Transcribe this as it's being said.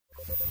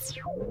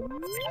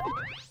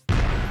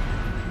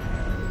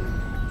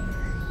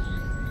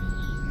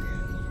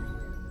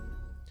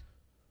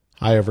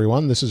Hi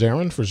everyone, this is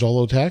Aaron for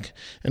Zollotech,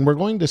 and we're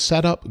going to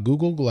set up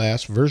Google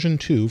Glass version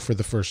 2 for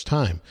the first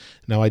time.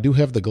 Now I do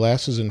have the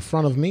glasses in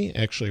front of me,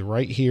 actually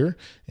right here,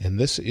 and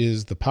this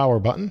is the power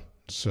button.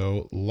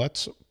 So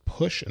let's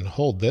push and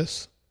hold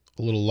this.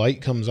 A little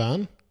light comes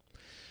on,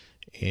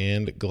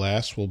 and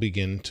Glass will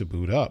begin to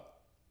boot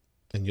up.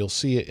 And you'll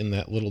see it in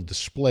that little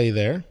display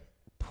there.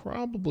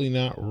 Probably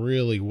not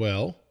really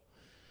well.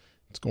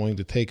 It's going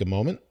to take a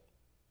moment.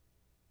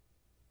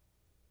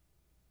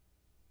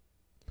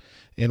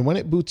 And when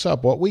it boots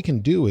up, what we can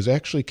do is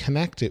actually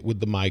connect it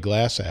with the My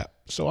Glass app.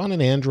 So on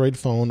an Android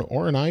phone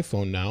or an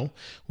iPhone now,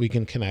 we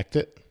can connect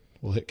it.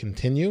 We'll hit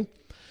continue,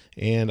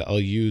 and I'll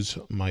use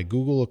my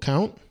Google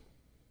account.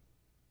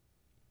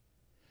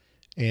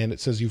 And it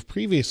says you've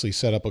previously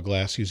set up a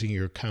glass using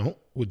your account.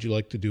 Would you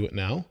like to do it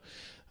now?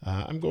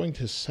 I'm going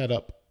to set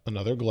up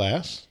another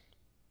glass.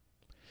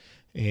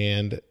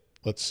 And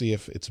let's see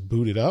if it's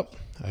booted up.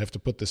 I have to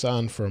put this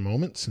on for a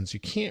moment since you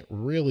can't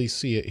really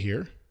see it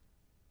here.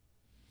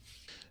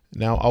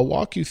 Now I'll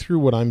walk you through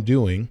what I'm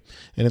doing,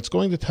 and it's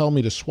going to tell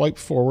me to swipe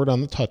forward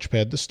on the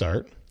touchpad to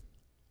start,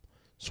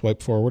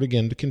 swipe forward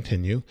again to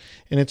continue,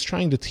 and it's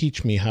trying to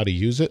teach me how to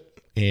use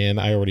it, and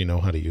I already know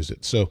how to use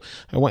it. So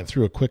I went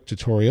through a quick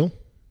tutorial.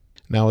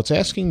 Now it's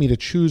asking me to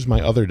choose my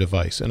other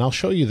device, and I'll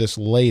show you this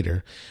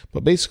later,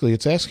 but basically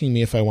it's asking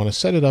me if I want to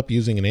set it up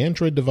using an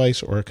Android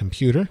device or a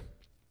computer,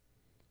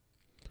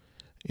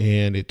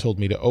 and it told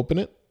me to open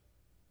it.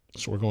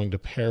 So we're going to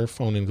pair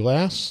phone and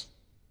glass.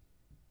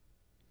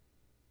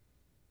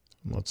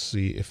 Let's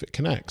see if it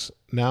connects.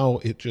 Now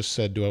it just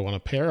said, do I want to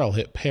pair? I'll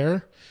hit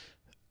pair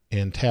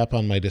and tap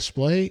on my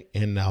display,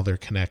 and now they're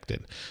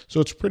connected.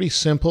 So it's pretty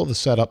simple, the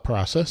setup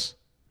process.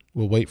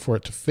 We'll wait for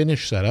it to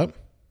finish setup.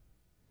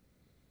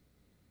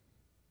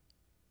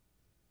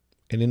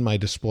 And in my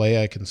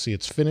display, I can see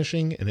it's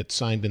finishing and it's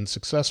signed in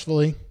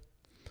successfully.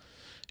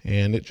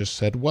 And it just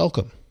said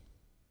welcome.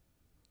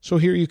 So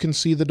here you can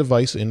see the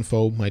device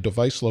info, my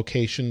device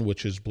location,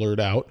 which is blurred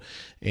out,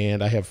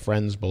 and I have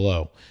friends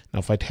below. Now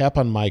if I tap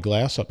on My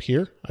Glass up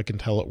here, I can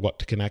tell it what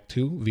to connect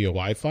to via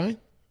Wi-Fi.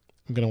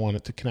 I'm going to want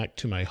it to connect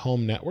to my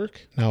home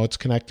network. Now it's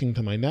connecting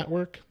to my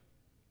network,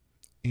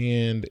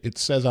 and it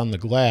says on the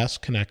glass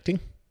connecting,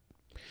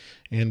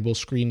 and we'll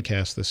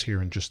screencast this here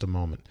in just a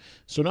moment.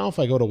 So now if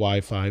I go to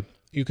Wi-Fi,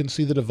 you can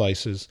see the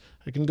devices.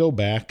 I can go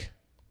back.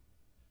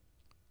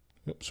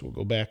 Oops, we'll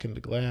go back into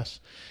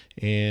Glass,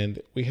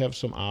 and we have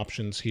some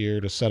options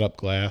here to set up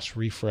Glass,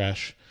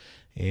 refresh,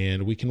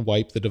 and we can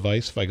wipe the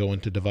device. If I go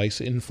into device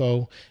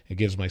info, it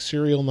gives my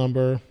serial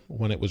number,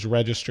 when it was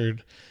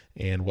registered,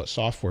 and what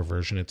software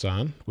version it's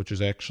on, which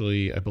is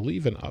actually, I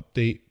believe, an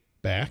update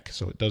back,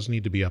 so it does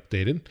need to be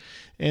updated.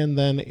 And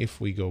then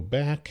if we go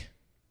back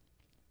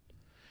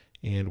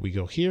and we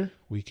go here,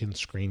 we can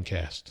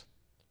screencast.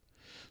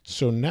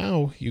 So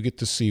now you get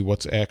to see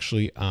what's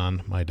actually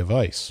on my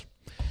device.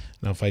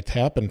 Now if I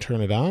tap and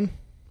turn it on,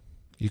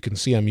 you can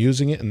see I'm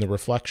using it in the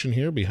reflection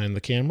here behind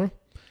the camera.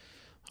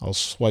 I'll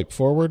swipe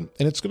forward,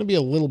 and it's going to be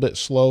a little bit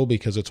slow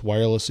because it's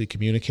wirelessly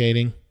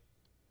communicating.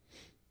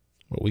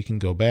 But we can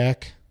go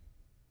back,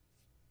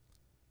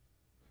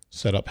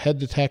 set up head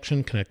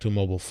detection, connect to a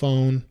mobile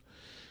phone.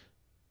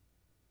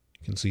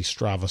 You can see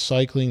Strava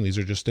cycling. These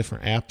are just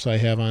different apps I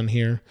have on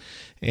here.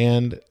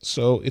 And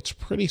so it's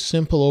pretty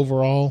simple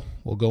overall.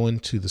 We'll go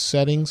into the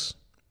settings.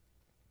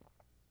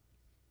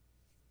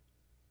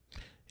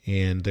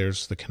 And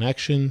there's the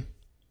connection.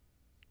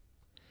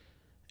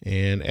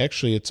 And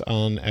actually it's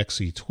on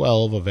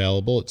XE12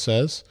 available, it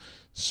says.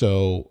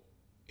 So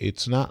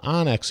it's not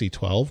on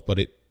XE12, but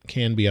it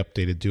can be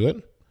updated to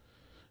it.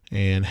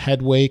 And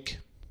head wake,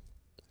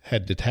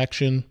 head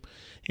detection,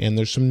 and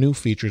there's some new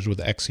features with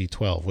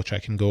XE12, which I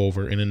can go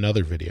over in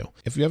another video.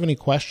 If you have any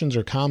questions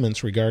or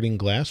comments regarding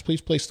Glass,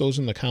 please place those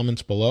in the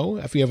comments below.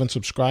 If you haven't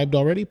subscribed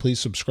already, please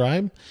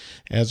subscribe.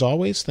 As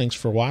always, thanks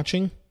for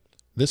watching.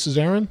 This is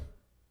Aaron.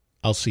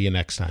 I'll see you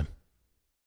next time.